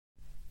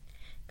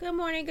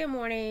good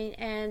morning,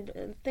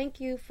 and thank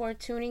you for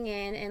tuning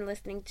in and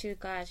listening to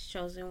God's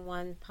Chosen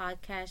One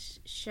podcast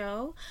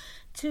show.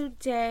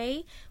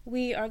 Today,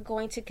 we are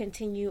going to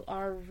continue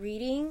our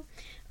reading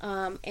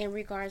in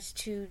regards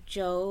to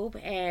Job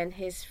and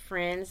his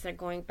friends. They're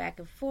going back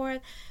and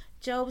forth.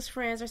 Job's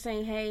friends are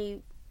saying,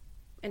 hey,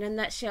 in a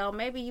nutshell,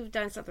 maybe you've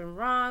done something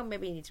wrong.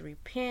 Maybe you need to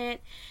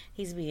repent.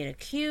 He's being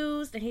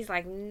accused. And he's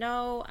like,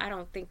 no, I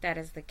don't think that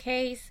is the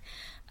case.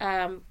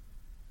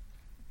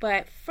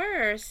 But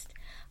first,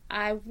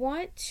 I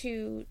want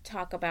to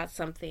talk about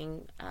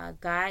something.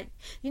 God,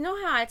 you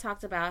know how I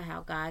talked about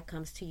how God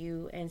comes to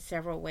you in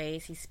several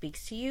ways. He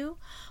speaks to you.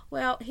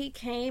 Well, he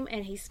came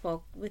and he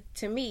spoke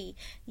to me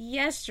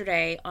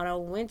yesterday on a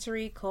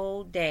wintry,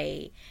 cold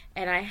day.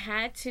 And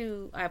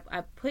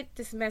I put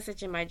this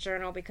message in my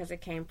journal because it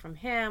came from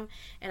him.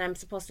 And I'm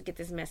supposed to get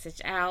this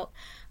message out.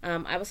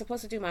 I was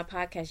supposed to do my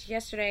podcast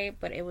yesterday,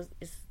 but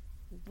it's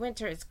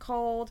winter, it's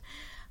cold.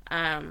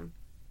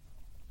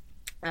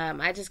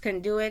 I just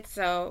couldn't do it,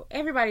 so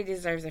everybody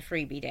deserves a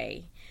freebie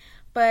day.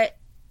 But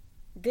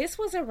this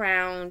was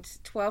around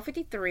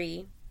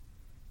 12:53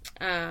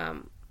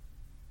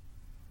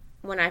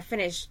 when I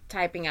finished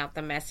typing out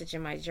the message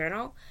in my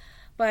journal.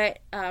 But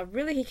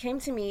really, he came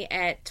to me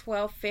at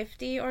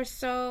 12:50 or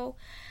so,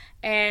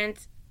 and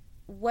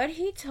what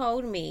he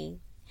told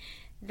me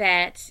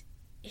that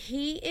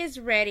he is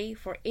ready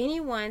for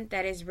anyone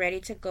that is ready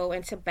to go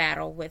into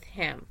battle with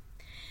him.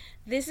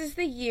 This is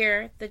the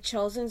year the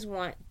chosen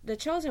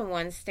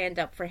ones stand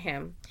up for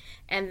him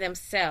and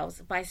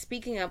themselves by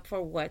speaking up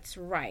for what's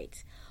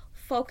right,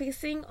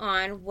 focusing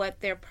on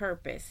what their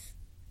purpose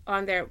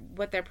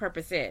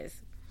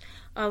is,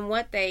 on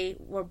what they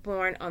were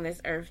born on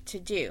this earth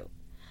to do.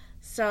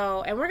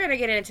 So, and we're going to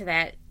get into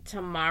that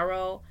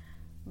tomorrow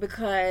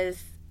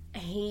because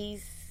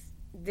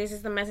this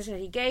is the message that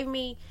he gave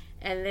me,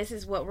 and this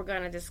is what we're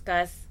going to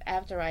discuss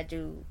after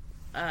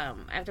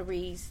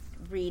we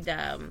read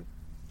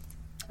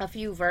a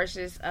few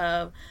verses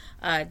of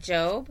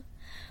Job.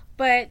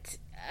 But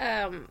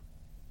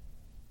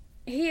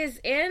he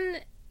is in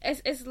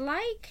it's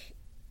like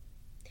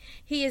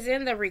he is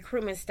in the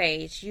recruitment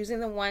stage, using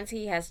the ones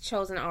he has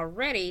chosen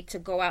already to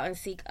go out and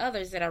seek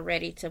others that are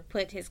ready to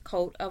put his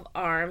coat of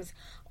arms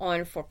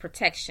on for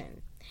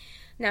protection.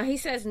 Now he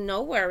says,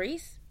 no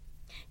worries,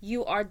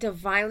 you are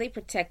divinely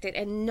protected,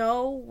 and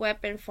no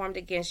weapon formed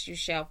against you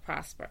shall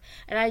prosper.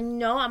 And I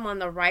know I'm on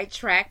the right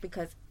track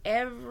because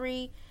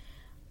every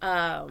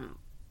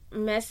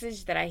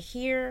message that I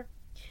hear,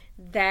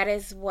 that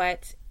is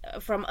what,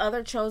 from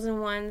other chosen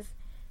ones,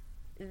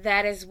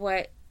 that is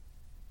what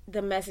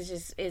the message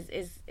is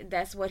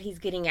that's what he's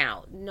getting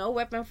out. No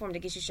weapon formed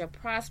against you shall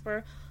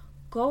prosper.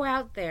 Go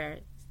out there,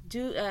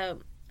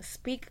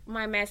 speak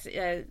my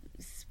message,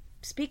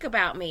 speak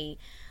about me,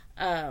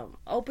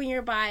 open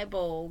your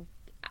Bible.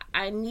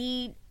 I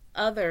need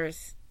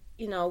others.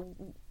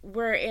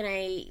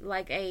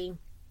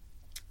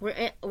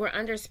 We're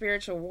under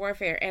spiritual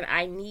warfare, and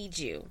I need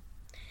you.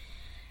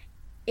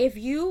 If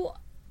you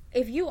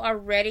are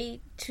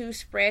ready to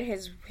spread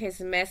his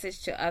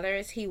message to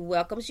others, he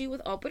welcomes you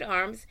with open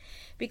arms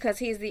because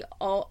he is the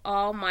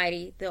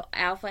Almighty, the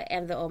Alpha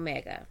and the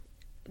Omega.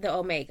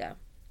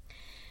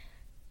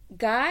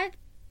 God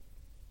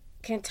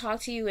can talk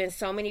to you in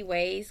so many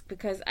ways,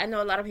 because I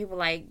know a lot of people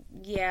like,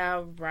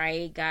 yeah,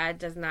 right, God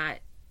does not,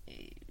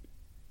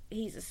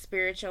 he's a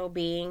spiritual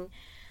being.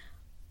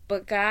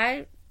 But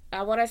God,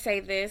 I want to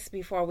say this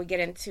before we get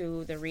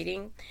into the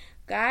reading.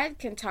 God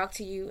can talk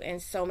to you in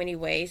so many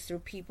ways, through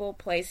people,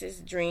 places,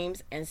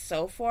 dreams, and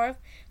so forth.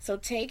 So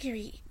take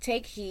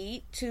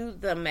heed to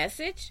the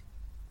message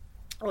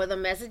or the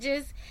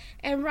messages,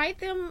 and write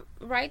them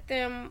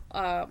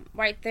or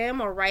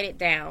write it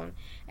down.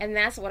 And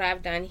that's what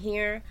I've done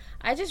here.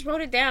 I just wrote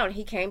it down.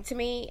 He came to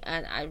me,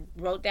 and I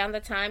wrote down the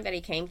time that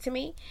he came to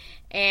me,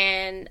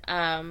 and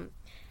I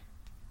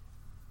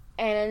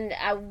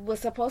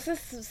was supposed to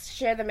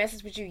share the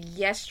message with you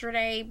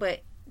yesterday, but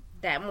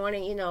that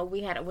morning,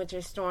 we had a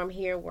winter storm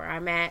here where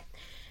I'm at,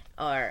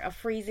 or a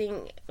freeze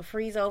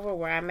over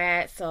where I'm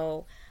at.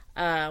 So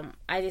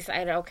I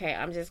decided, okay,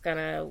 I'm just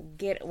gonna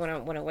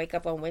when I wake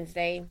up on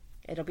Wednesday,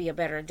 it'll be a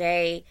better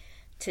day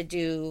to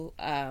do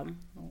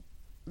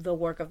the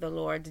work of the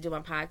Lord, to do my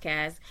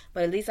podcast.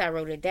 But at least I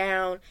wrote it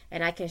down,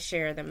 and I can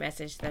share the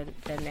message the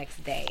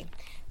next day.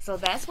 So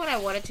that's what I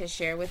wanted to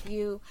share with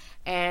you,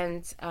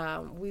 and I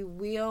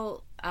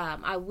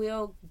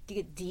will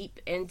get deep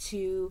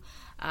into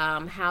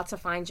how to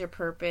find your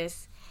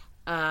purpose,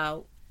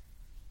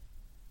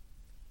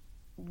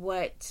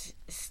 what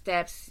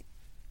steps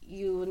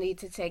you need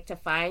to take to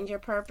find your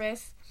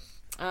purpose,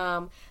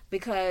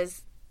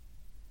 because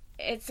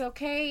it's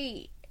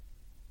okay.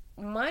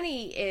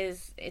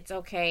 It's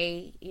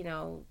okay,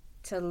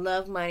 to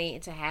love money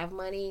and to have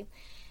money.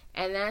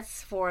 And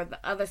that's for the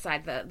other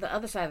side, the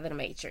other side of the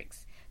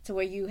matrix, to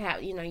where you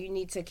have, you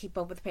need to keep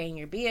up with paying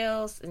your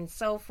bills and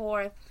so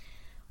forth.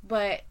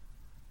 But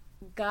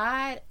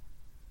God,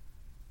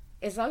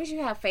 as long as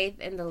you have faith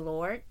in the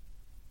Lord,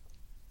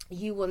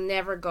 you will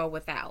never go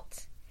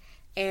without.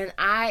 And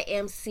I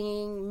am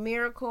seeing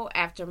miracle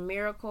after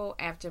miracle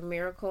after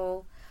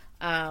miracle.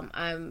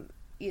 I'm,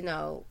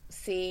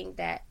 seeing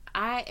that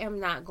I am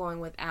not going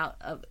without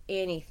of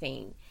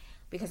anything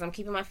because I'm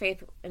keeping my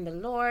faith in the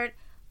Lord.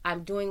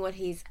 I'm doing what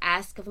He's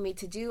asked of me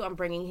to do. I'm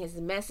bringing His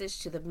message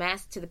to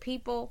the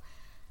people,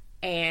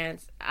 and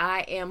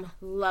I am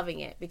loving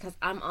it because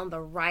I'm on the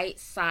right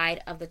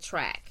side of the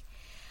track,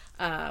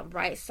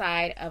 right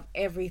side of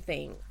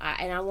everything,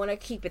 and I want to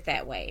keep it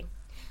that way.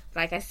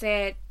 Like I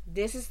said,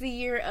 this is the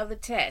year of the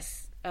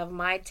test, of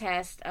my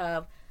test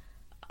of,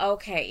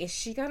 okay, is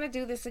she gonna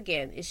do this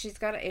again? Is she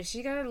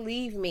gonna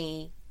leave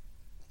me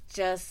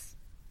just,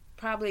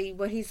 probably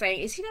what he's saying,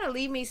 is she gonna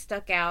leave me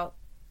stuck out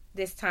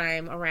this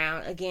time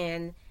around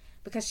again?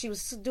 Because she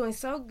was doing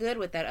so good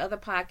with that other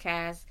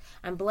podcast.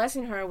 I'm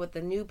blessing her with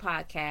the new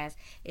podcast.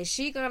 Is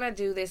she gonna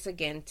do this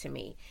again to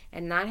me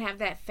and not have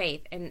that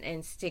faith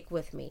and stick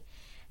with me?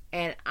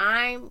 And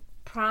I'm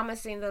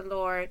promising the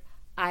Lord,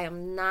 I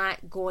am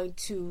not going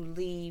to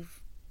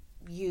leave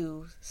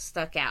you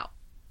stuck out.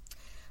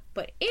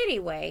 But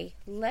anyway,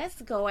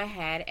 let's go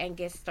ahead and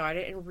get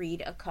started and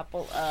read a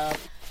couple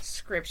of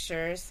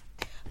scriptures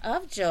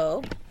of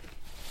Job.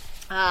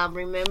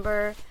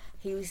 Remember,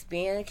 he was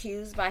being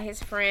accused by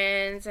his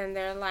friends, and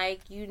they're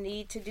like, you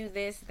need to do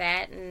this,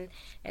 that, and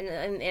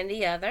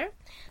the other.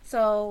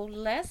 So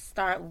let's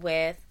start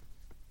with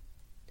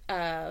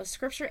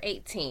scripture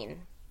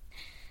 18.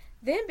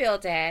 Then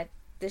Bildad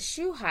the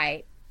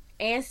Shuhite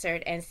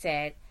answered and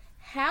said,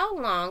 how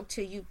long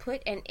till you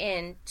put an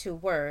end to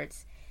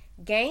words?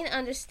 Gain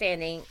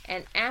understanding,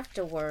 and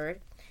afterward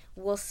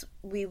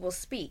we will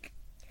speak.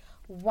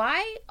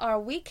 Why are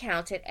we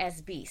counted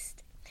as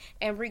beasts,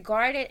 and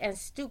regarded as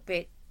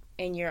stupid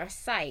in your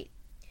sight?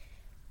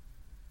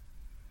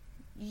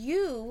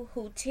 You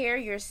who tear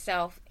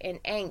yourself in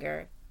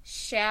anger,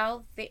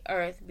 shall the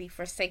earth be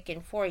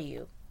forsaken for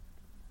you?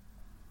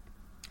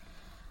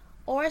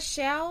 Or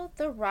shall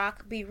the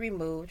rock be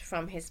removed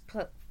from his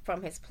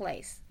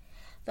place?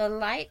 The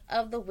light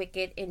of the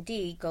wicked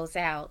indeed goes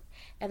out,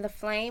 and the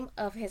flame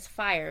of his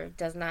fire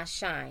does not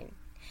shine.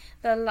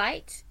 The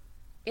light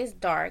is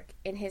dark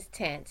in his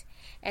tent,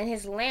 and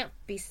his lamp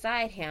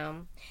beside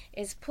him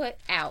is put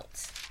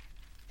out.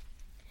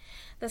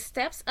 The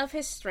steps of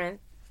his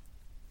strength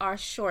are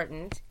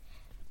shortened,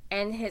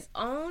 and his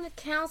own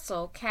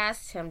counsel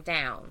casts him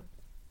down.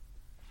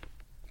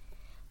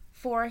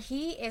 For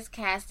he is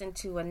cast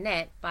into a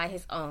net by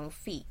his own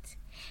feet,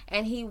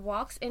 and he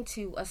walks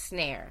into a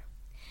snare.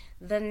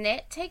 The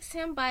net takes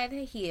him by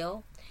the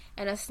heel,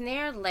 and a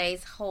snare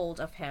lays hold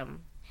of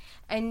him.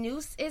 A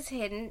noose is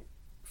hidden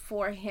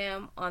for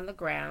him on the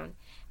ground,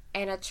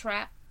 and a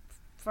trap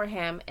for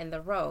him in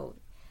the road.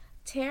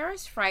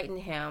 Terrors frighten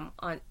him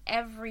on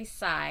every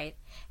side,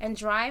 and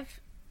drive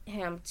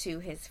him to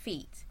his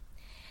feet.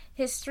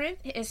 His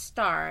strength is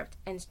starved,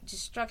 and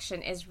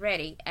destruction is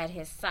ready at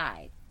his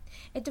side.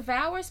 It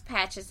devours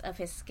patches of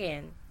his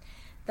skin.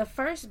 The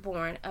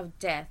firstborn of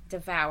death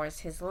devours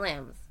his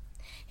limbs.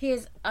 He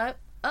is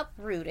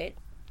uprooted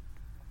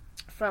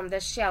from the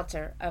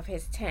shelter of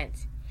his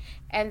tent,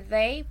 and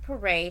they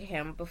parade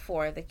him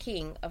before the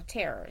king of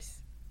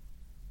terrors.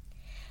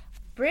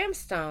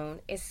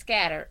 Brimstone is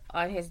scattered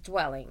on his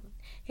dwelling.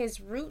 His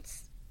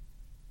roots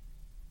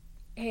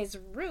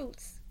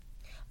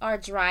are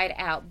dried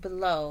out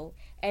below,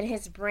 and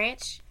his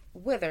branch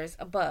withers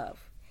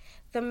above.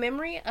 The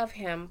memory of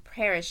him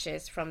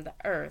perishes from the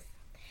earth,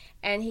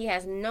 and he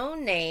has no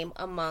name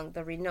among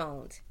the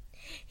renowned.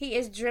 He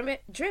is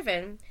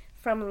driven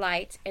from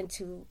light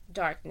into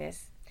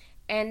darkness,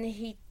 and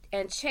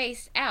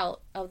chased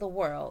out of the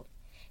world.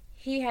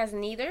 He has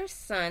neither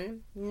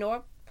son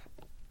nor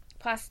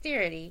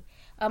posterity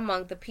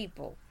among the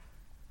people,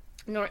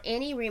 nor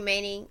any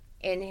remaining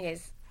in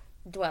his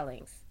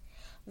dwellings.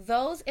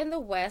 Those in the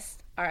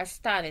west are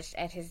astonished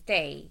at his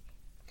day,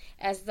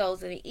 as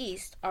those in the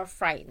east are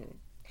frightened.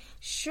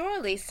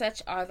 Surely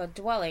such are the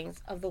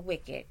dwellings of the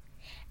wicked,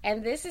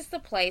 and this is the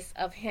place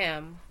of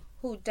him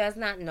who does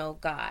not know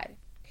God.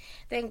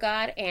 Then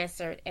God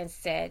answered and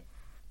said,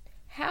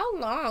 how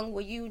long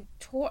will you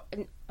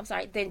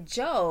Then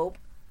Job,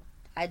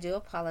 I do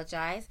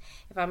apologize.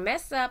 If I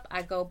mess up,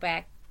 I go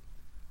back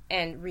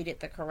and read it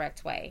the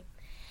correct way.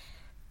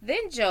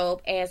 Then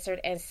Job answered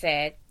and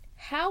said,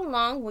 how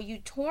long will you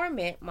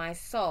torment my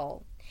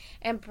soul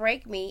and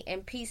break me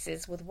in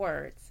pieces with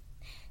words?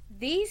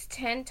 These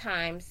 10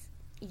 times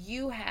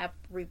you have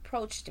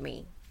reproached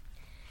me.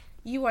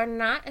 You are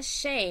not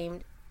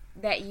ashamed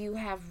that you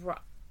have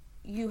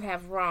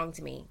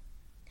wronged me.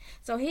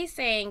 So he's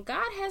saying,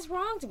 God has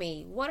wronged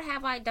me. What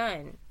have I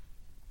done?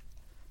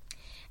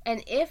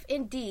 And if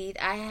indeed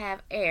I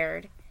have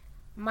erred,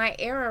 my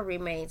error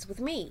remains with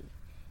me.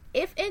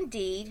 If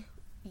indeed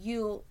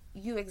you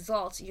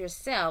exalt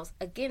yourselves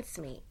against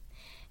me,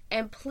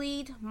 and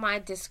plead my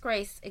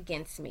disgrace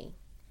against me,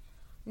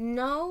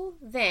 know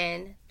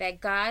then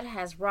that God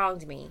has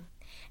wronged me,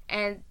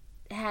 and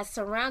has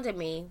surrounded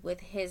me with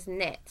his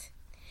net.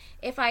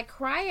 If I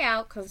cry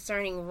out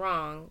concerning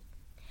wrong,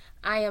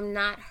 I am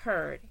not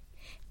heard.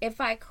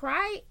 If I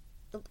cry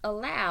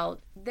aloud,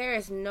 there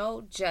is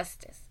no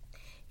justice.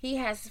 He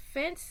has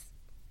fenced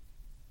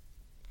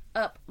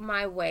up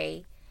my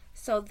way,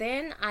 so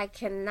then I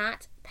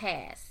cannot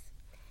pass.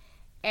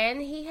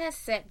 And he has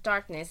set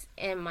darkness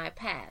in my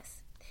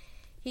path.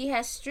 He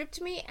has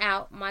stripped me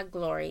out my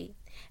glory,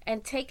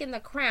 and taken the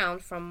crown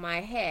from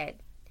my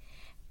head,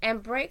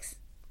 and breaks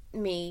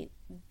me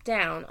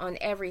down on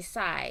every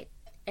side,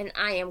 and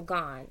I am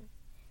gone.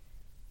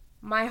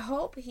 My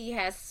hope he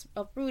has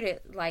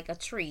uprooted like a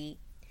tree.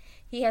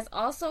 He has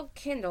also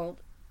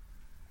kindled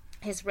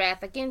his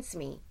wrath against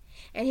me,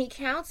 and he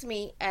counts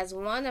me as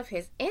one of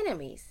his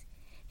enemies.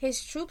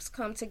 His troops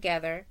come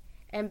together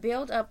and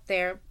build up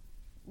their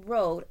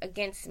road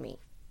against me.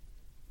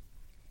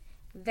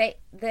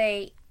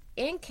 They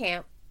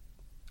encamp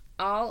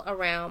all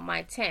around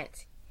my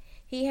tent.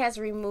 He has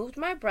removed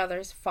my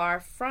brothers far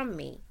from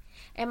me,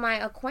 and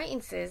my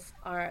acquaintances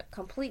are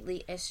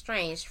completely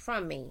estranged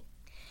from me.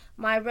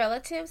 My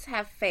relatives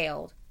have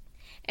failed,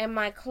 and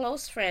my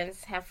close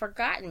friends have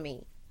forgotten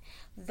me.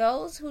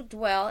 Those who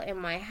dwell in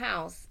my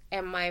house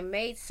and my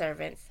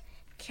maidservants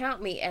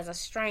count me as a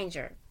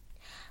stranger.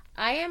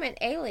 I am an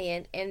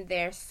alien in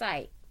their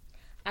sight.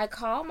 I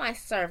call my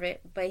servant,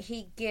 but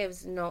he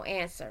gives no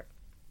answer.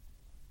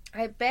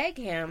 I beg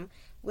him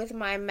with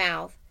my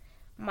mouth.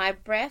 My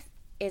breath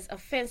is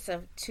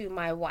offensive to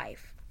my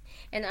wife,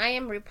 and I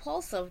am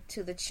repulsive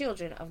to the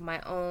children of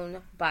my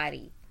own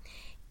body.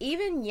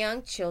 Even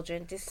young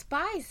children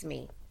despise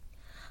me.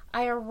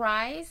 I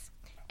arise,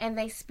 and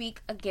they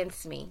speak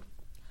against me.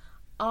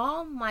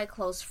 All my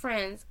close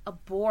friends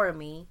abhor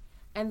me,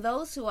 and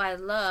those who I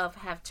love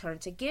have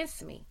turned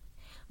against me.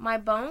 My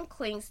bone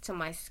clings to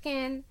my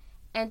skin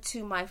and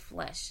to my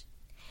flesh,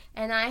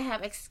 and I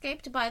have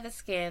escaped by the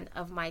skin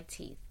of my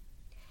teeth.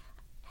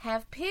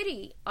 Have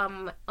pity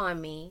on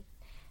me,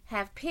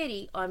 have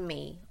pity on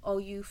me, O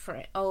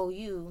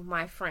you,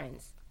 my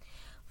friends.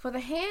 For the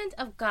hand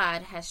of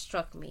God has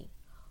struck me.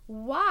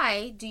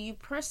 Why do you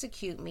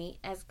persecute me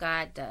as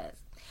God does?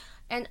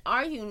 And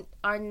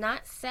are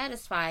not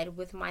satisfied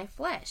with my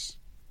flesh?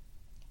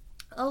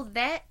 Oh,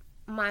 that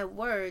my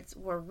words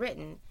were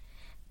written,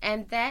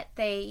 and that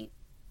they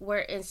were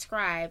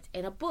inscribed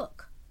in a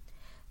book,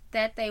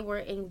 that they were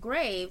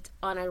engraved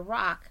on a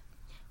rock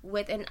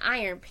with an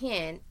iron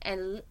pen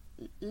and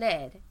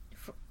lead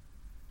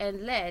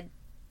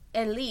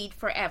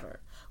forever,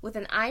 with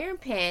an iron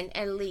pen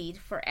and lead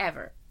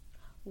forever.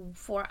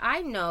 For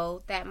I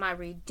know that my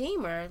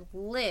Redeemer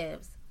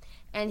lives,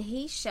 and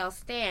he shall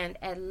stand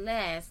at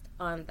last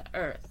on the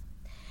earth.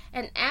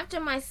 And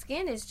after my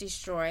skin is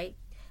destroyed,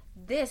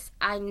 this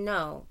I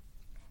know,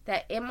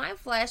 that in my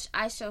flesh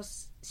I shall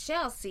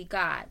see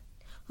God,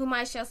 whom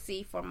I shall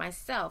see for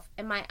myself,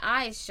 and my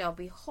eyes shall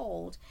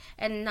behold,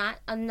 and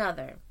not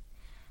another.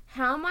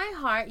 How my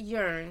heart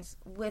yearns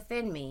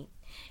within me.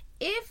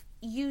 If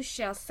you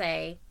shall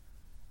say,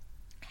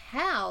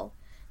 how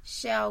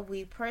shall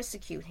we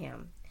persecute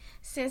him,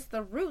 since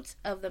the root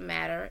of the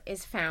matter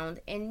is found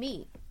in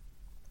me?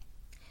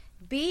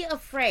 Be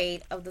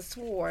afraid of the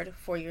sword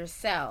for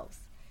yourselves,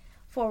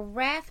 for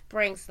wrath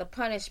brings the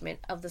punishment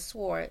of the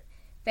sword,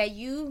 that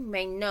you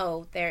may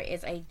know there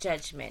is a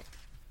judgment.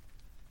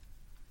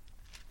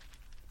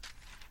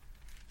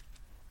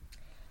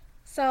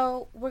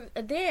 So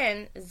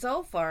then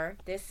Zophar,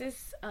 this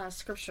is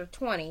scripture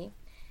 20.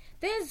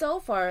 Then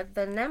Zophar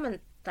the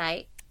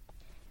Naamathite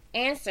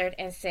answered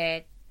and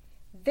said,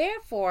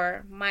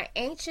 therefore my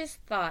anxious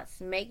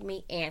thoughts make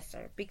me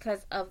answer,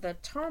 because of the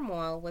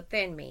turmoil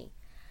within me.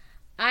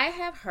 I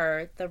have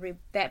heard the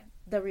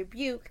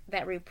rebuke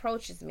that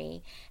reproaches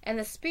me, and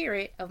the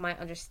spirit of my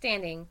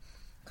understanding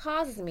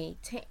causes me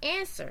to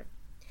answer.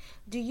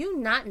 Do you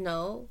not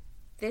know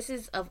this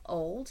is of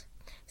old,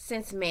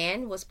 since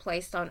man was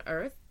placed on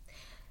earth,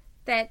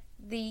 that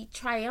the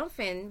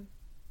triumphing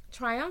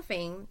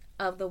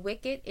of the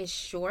wicked is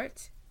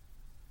short,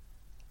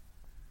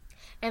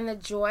 and the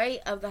joy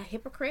of the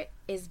hypocrite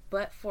is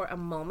but for a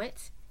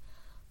moment?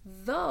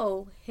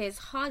 Though his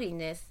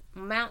haughtiness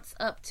mounts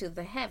up to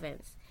the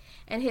heavens,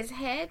 and his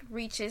head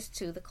reaches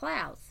to the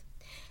clouds,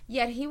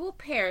 yet he will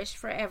perish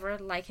forever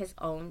like his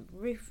own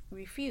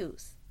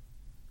refuse.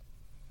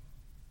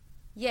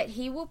 Yet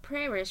he will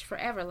perish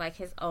forever like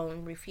his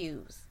own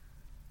refuse.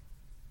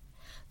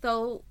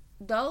 Though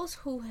those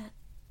who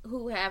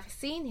have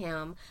seen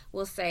him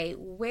will say,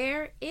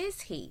 where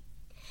is he?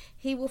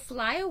 He will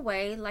fly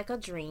away like a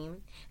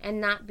dream and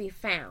not be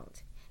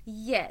found.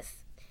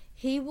 Yes,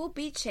 he will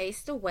be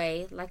chased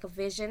away like a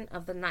vision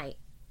of the night.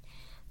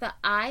 The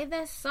eye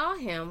that saw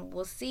him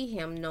will see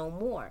him no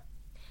more,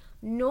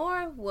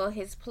 nor will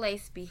his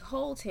place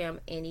behold him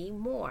any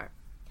more.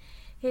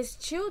 His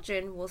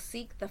children will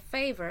seek the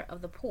favor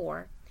of the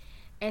poor,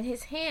 and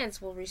his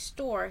hands will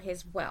restore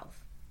his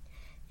wealth.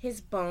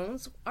 His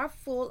bones are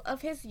full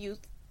of his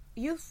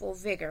youthful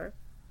vigor,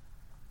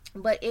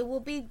 but it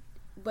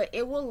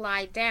will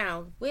lie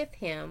down with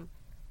him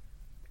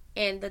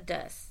in the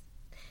dust.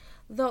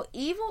 Though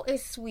evil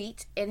is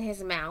sweet in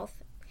his mouth,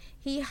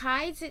 he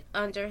hides it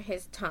under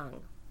his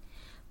tongue.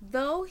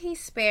 Though he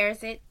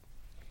spares it,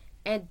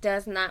 and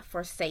does not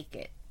forsake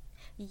it.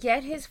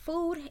 Yet his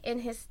food in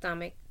his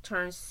stomach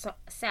turns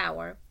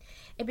sour.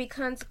 It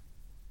becomes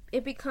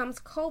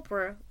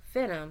cobra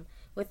venom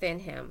within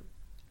him.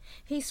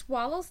 He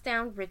swallows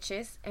down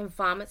riches and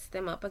vomits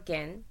them up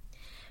again.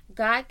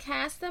 God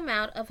casts them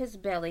out of his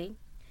belly.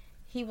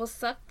 He will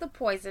suck the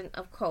poison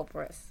of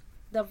cobras.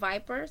 The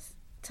viper's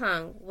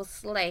tongue will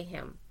slay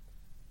him.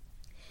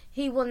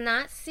 He will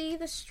not see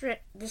the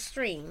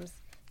streams,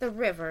 the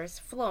rivers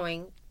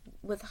flowing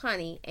with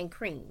honey and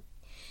cream.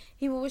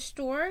 He will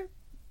restore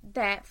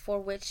that for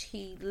which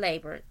he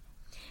labored,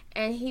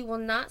 and he will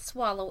not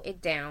swallow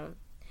it down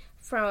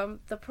from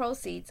the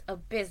proceeds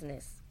of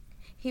business.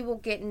 He will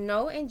get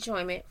no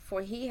enjoyment,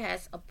 for he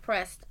has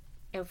oppressed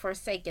and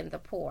forsaken the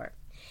poor.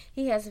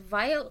 He has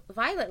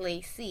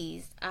violently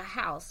seized a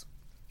house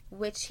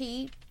which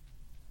he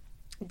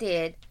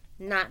did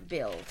not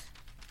build.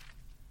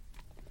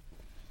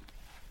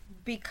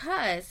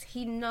 Because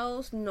he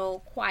knows no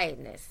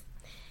quietness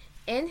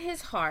in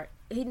his heart,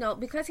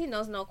 because he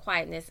knows no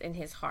quietness in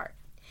his heart,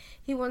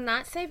 he will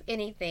not save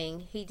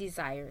anything he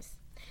desires.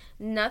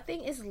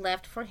 Nothing is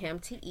left for him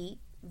to eat.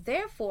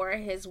 Therefore,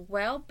 his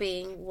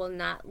well-being will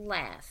not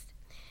last.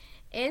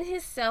 In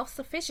his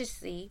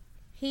self-sufficiency,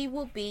 he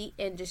will be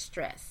in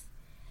distress.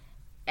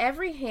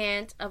 Every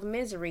hand of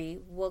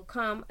misery will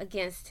come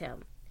against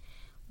him.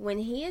 When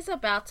he is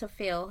about to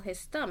fill his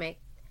stomach,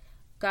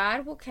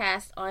 God will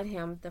cast on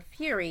him the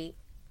fury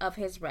of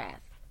his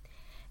wrath,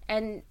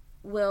 and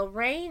will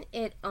rain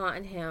it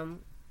on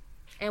him,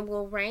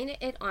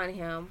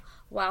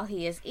 while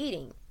he is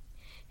eating.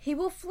 He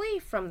will flee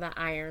from the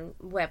iron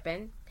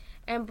weapon,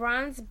 and a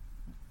bronze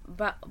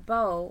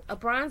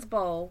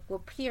bow will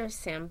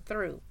pierce him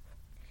through.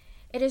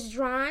 It is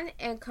drawn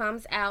and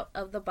comes out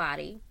of the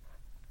body.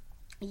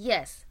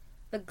 Yes,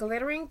 the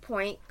glittering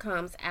point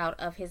comes out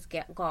of his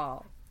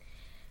gall.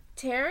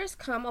 Terrors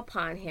come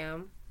upon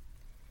him.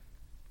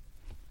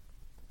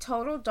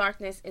 Total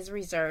darkness is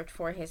reserved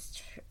for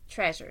his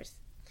treasures.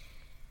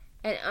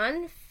 An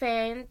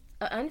unfanned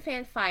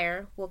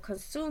fire will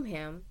consume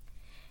him.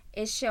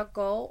 It shall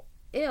go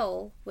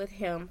ill with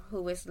him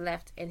who is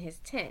left in his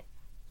tent.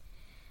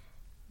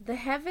 The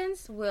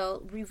heavens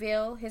will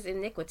reveal his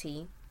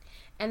iniquity,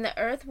 and the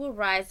earth will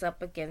rise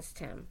up against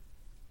him.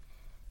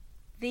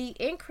 The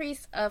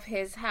increase of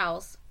his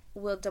house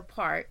will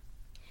depart,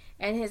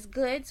 and his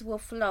goods will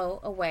flow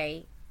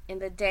away in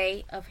the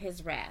day of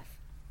his wrath.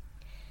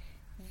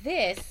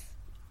 This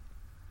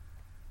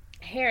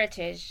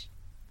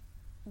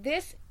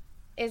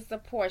is the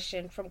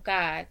portion from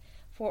God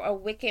for a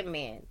wicked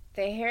man,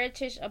 the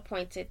heritage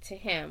appointed to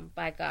him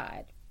by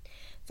God.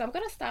 So I'm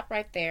going to stop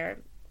right there,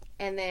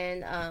 and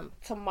then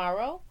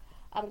tomorrow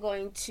I'm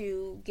going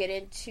to get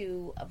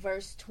into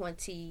verse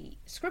 20,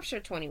 scripture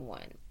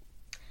 21.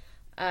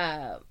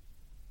 And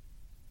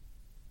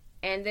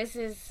this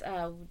is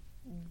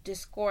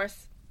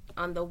discourse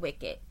on the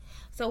wicked.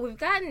 So we've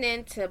gotten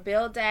into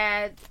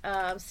Bildad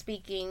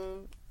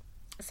speaking,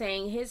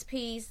 saying his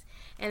piece,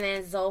 and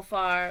then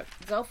Zophar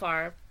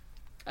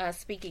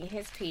speaking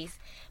his piece.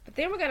 But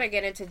then we're going to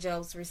get into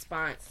Job's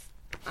response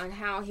on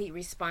how he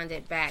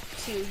responded back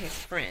to his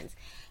friends.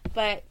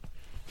 But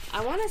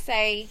I want to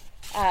say,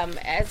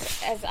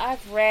 as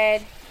I've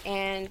read,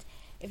 and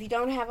if you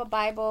don't have a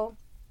Bible,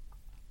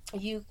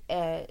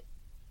 I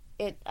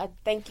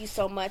thank you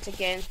so much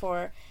again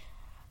for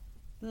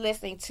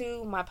listening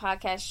to my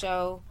podcast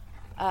show.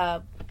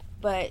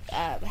 But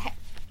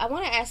I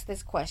want to ask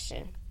this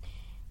question.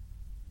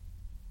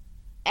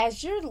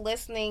 As you're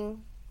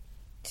listening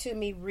to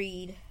me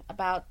read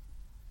about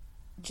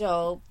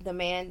Job, the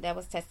man that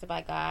was tested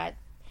by God,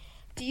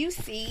 do you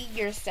see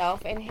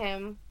yourself in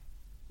him?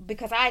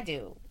 Because I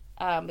do.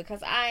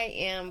 Because I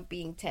am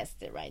being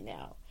tested right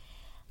now.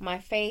 My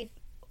faith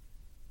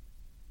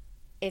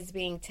is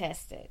being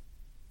tested.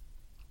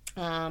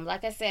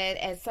 Like I said,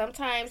 and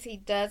sometimes he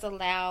does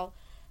allow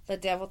the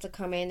devil to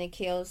come in and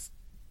kill,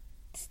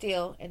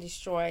 steal, and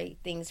destroy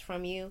things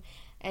from you.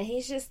 And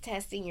he's just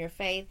testing your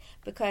faith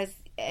because,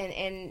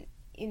 and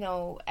you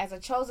know, as a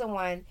chosen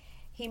one,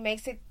 he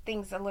makes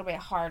things a little bit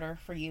harder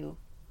for you.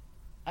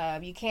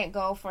 You can't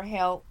go for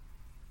help.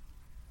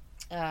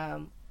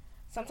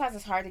 Sometimes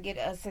it's hard to get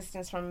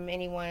assistance from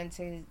anyone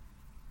to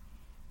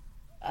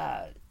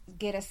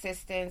get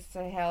assistance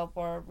to help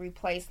or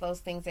replace those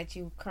things that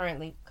you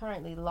currently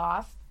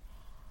lost.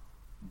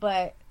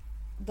 But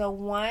the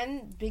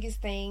one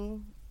biggest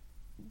thing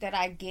that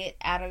I get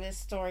out of this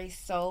story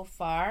so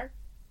far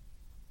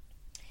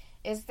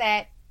is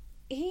that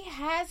he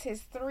has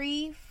his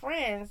 3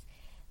 friends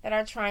that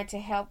are trying to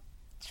help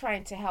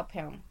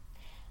him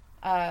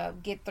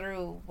get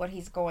through what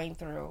he's going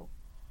through.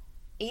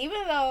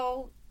 Even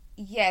though,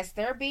 yes,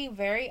 they're being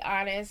very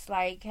honest,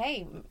 like,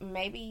 hey,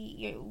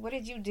 maybe what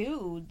did you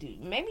do?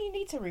 Maybe you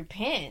need to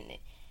repent.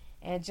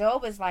 And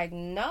Job is like,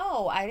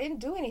 no, I didn't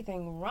do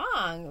anything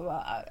wrong.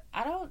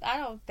 I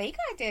don't think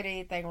I did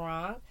anything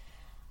wrong.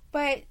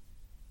 But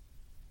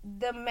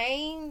the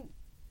main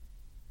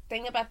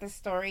thing about this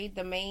story,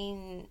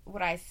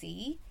 what I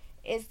see,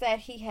 is that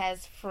he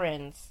has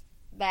friends.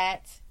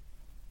 that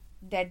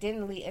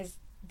didn't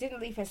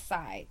leave his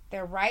side.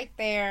 They're right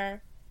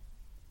there.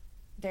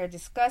 They're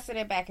discussing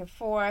it back and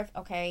forth.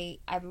 Okay,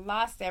 I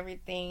lost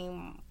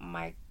everything.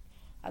 I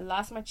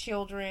lost my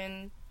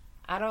children.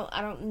 I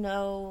don't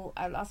know.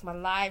 I lost my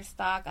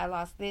livestock. I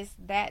lost this,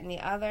 that, and the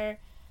other.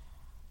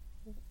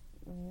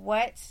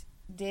 What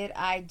did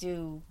I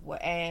do?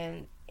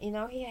 And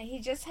he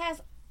just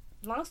has.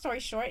 Long story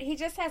short, he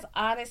just has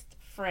honest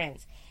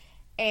friends,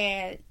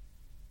 and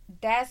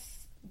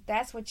that's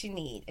what you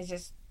need. It's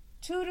just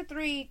 2 to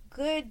 3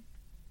 good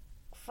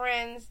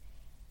friends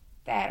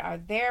that are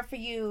there for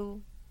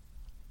you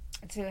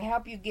to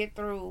help you get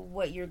through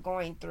what you're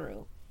going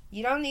through.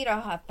 You don't need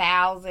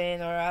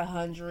 1,000 or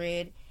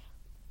 100,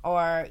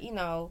 or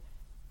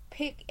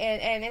pick,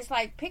 and it's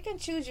like pick and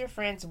choose your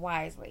friends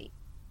wisely.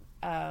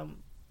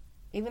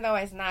 Even though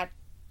it's not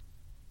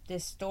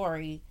this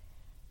story,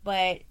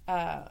 but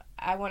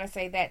I want to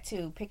say that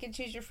too. Pick and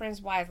choose your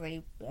friends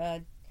wisely.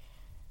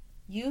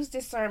 Use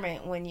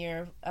discernment when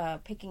you're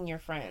picking your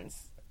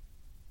friends.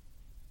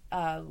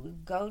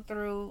 Go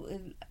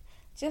through,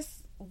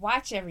 just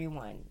watch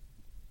everyone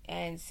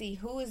and see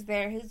who is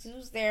there,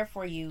 who's there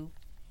for you,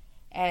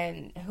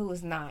 and who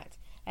is not.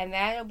 And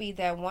that'll be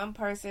that one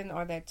person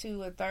or that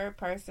two or third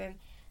person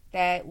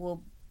that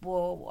will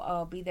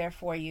be there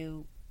for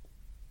you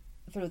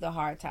through the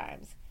hard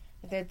times.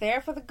 If they're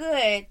there for the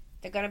good,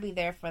 they're going to be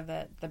there for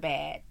the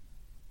bad.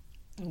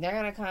 And they're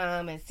going to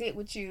come and sit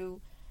with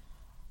you,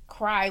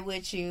 cry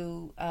with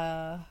you,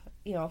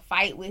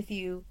 fight with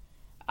you,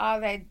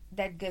 all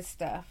that good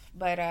stuff.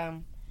 But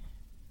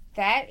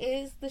that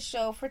is the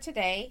show for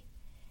today.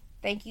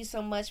 Thank you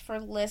so much for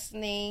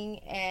listening.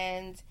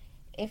 And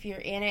if you're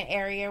in an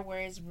area where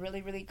it's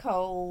really, really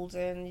cold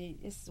and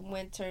it's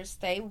winter,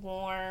 stay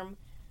warm.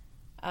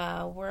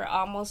 We're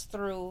almost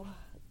through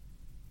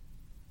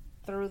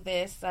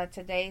this.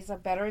 Today's a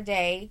better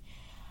day.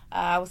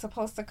 I was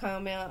supposed to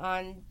come in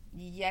on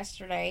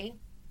yesterday,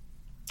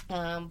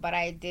 but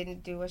I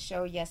didn't do a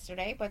show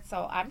yesterday. But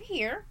so I'm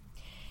here,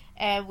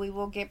 and we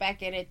will get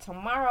back in it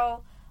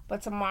tomorrow.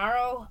 But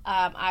tomorrow,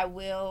 I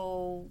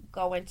will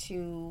go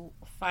into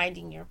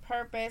finding your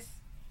purpose,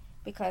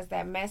 because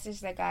that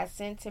message that God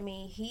sent to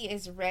me, He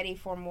is ready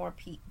for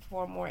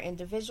more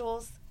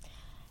individuals.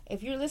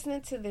 If you're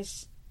listening to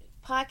this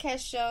podcast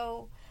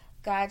show,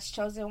 God's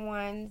chosen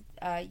one,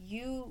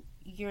 you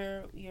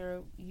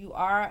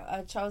are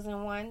a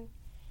chosen one.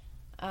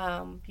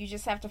 You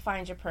just have to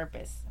find your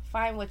purpose.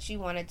 Find what you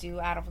want to do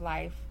out of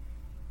life,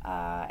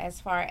 as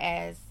far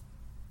as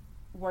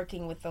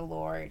working with the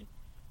Lord.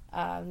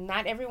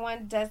 Not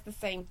everyone does the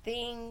same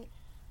thing.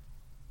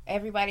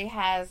 Everybody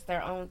has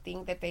their own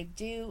thing that they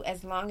do.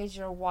 As long as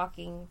you're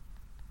walking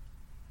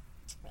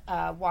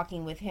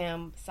with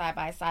Him, side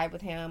by side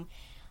with Him,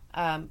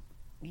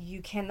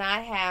 you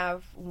cannot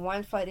have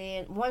one foot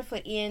in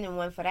and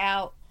one foot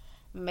out.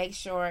 Make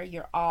sure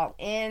you're all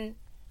in,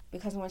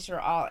 because once you're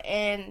all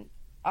in,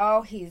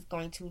 He's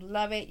going to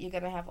love it. You're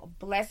going to have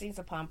blessings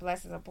upon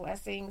blessings of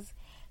blessings.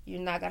 You're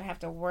not going to have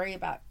to worry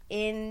about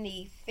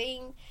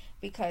anything,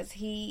 because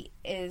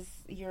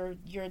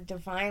you're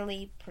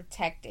divinely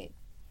protected.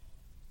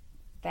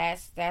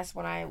 That's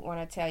what I want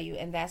to tell you,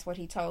 and that's what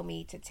He told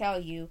me to tell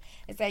you,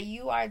 is that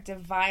you are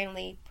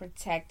divinely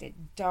protected.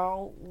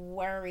 Don't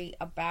worry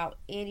about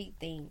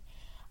anything.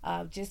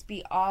 Just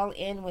be all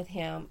in with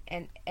Him,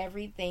 and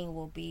everything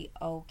will be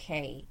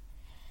okay.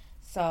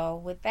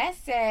 So with that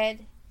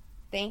said,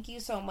 thank you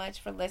so much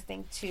for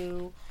listening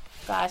to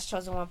God's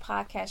Chosen One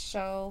podcast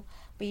show.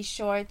 Be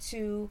sure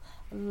to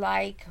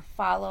like,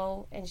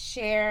 follow, and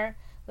share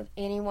with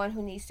anyone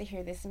who needs to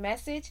hear this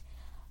message.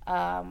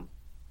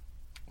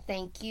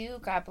 Thank you.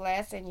 God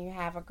bless, and you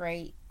have a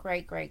great,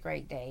 great, great,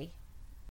 great day.